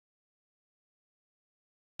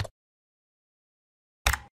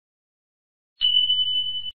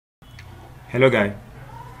Hello guys,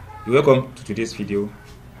 welcome to today's video.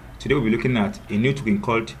 Today we'll be looking at a new token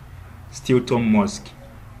called Stilton Musk.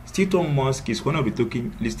 Stilton Musk is one of the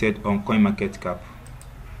tokens listed on CoinMarketCap.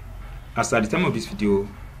 As at the time of this video,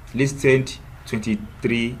 listed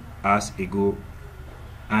 23 hours ago,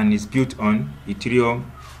 and is built on Ethereum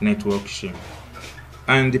network chain.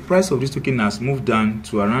 And the price of this token has moved down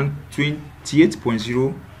to around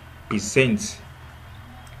 28.0%.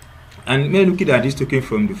 And when looking at this token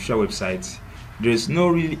from the official website, there is no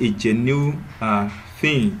really a genuine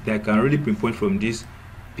thing that I can really pinpoint from this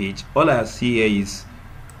page. All I see here is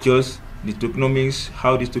just the tokenomics,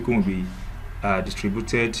 how this token will be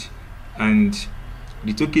distributed, and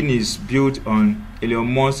the token is built on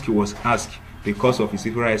Elon Musk was asked because of his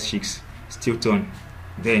favorite chicks, Stilton.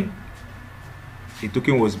 Then the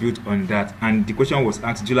token was built on that, and the question was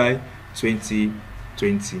asked July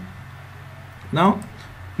 2020. Now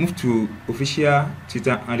move to official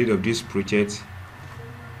Twitter handle of this project.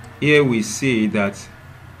 Here we see that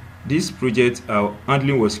this project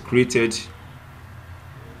handling was created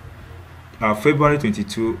February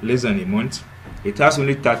 22, less than a month. It has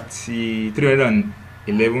only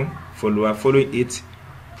 311 followers following 8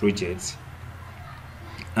 projects,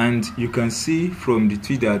 and you can see from the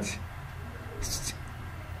tweet that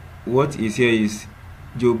what is here is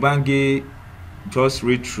Joe Bange. Just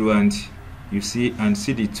read through and you see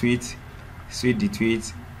the tweet,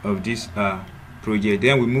 of this project.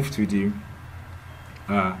 Then we move to the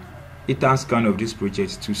Ether scan of this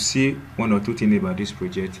project to see one or two things about this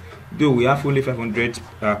project. Though we have only 500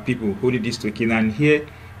 people holding this token, and here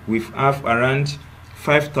we have around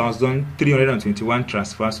 5,321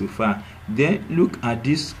 transfers so far. Then look at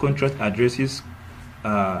these contract addresses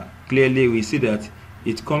clearly. We see that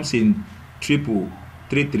it comes in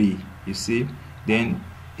 3333, you see. Then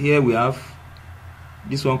here we have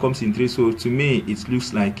this one comes in 3. So to me it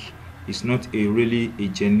looks like it's not really a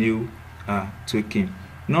genuine token.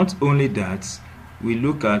 Not only that,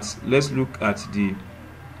 let's look at the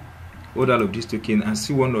order of this token and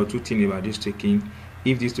see one or two things about this token,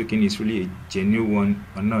 if this token is really a genuine one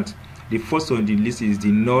or not. The first on the list is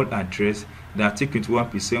the null address that take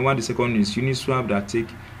 21%, while the second is Uniswap that take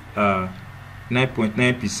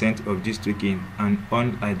 9.9% of this token, and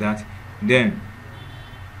on like that. Then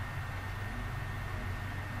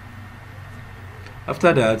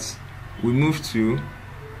after that we move to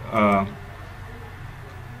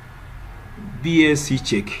BSC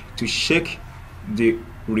check to check the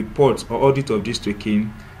report or audit of this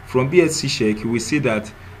token. From BSC check we see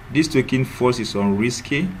that this token force is on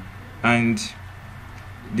risky, and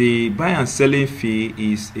the buy and selling fee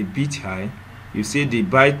is a bit high. You see the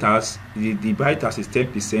buy tax, the buy tax is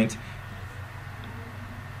 10%,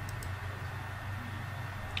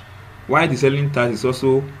 while the selling tax is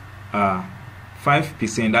also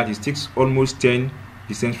 5%. That is takes almost 10%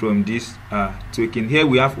 from this token. Here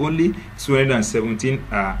we have only 217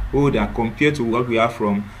 holder compared to what we have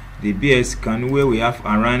from the BS scan, where we have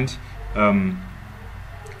around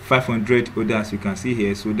 500 holders, you can see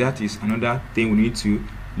here. So that is another thing we need to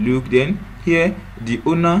look. Then here the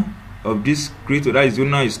owner of this creator, that is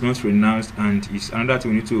owner, is not renounced, and is another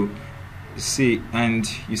thing we need to see. And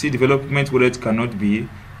you see development wallet cannot be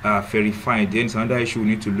verified. Then it's another issue we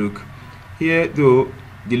need to look. Here though,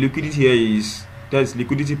 the liquidity here is, that's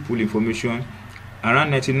liquidity pool information.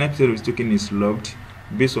 Around 99% of this token is logged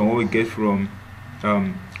based on what we get from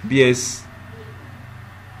BSC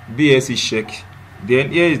check. Then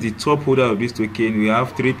here is the top holder of this token. We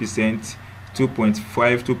have 3%,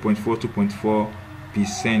 2.5, 2.4,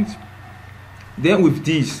 2.4%. Then with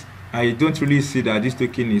this, I don't really see that this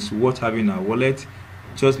token is worth having a wallet,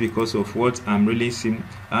 just because of what I'm really seeing.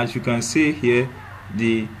 As you can see here,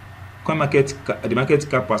 the market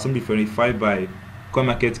cap has been verified by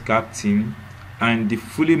CoinMarketCap team, and the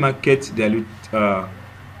fully market dilute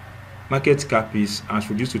market cap has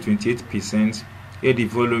reduced to 28%. Here the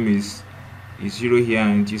volume is 0 here,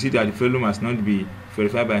 and you see that the volume has not been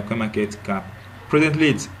verified by CoinMarketCap. Presently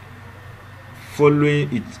it's following,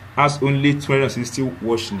 it has only 260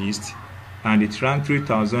 watch list, and it ranked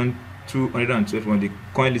 3,212 on the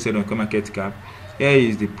coin listed on CoinMarketCap. Here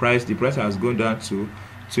is the price. The price has gone down to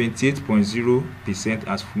 28.0%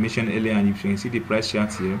 as mentioned earlier, and you can see the price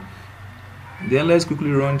chart here. Then let's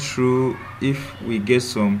quickly run through if we get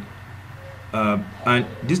some and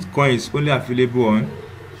this coin is only available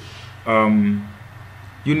on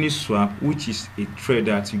Uniswap, which is a trade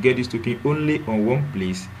that you get this token only on one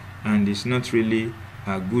place, and it's not really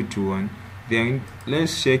a good one. Then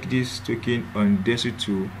let's check this token on Desi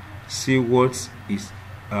to see what is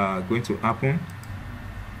going to happen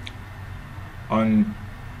on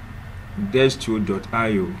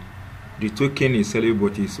desto.io. the token is sellable,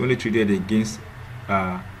 but it's only traded against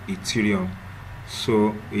Ethereum.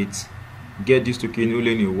 So it get this token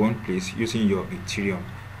only in one place using your Ethereum.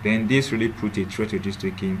 Then this really put a threat to this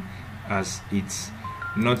token, as it's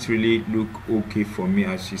not really look okay for me.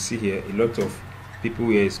 As you see here, a lot of people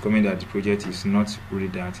here is commenting that the project is not really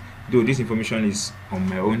that, though this information is on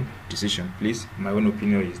my own decision. Please, my own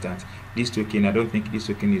opinion is that this token, I don't think this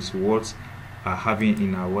token is worth having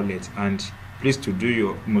in our wallet. And please,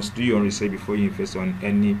 must do your research before you invest on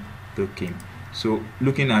any token. So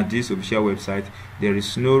looking at this official website, there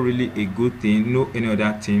is no really a good thing, no any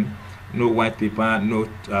other thing, no white paper, no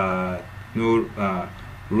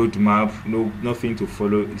roadmap, nothing to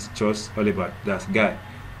follow. It's just all about that guy.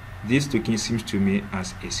 This token seems to me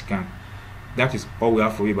as a scam. That is all we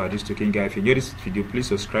have for you about this token, guys. If you enjoyed this video, please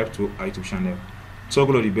subscribe to our YouTube channel.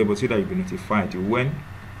 Toggle on the bell button so that you'll be notified when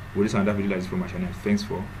we release another video like this from my channel. Thanks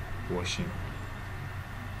for watching.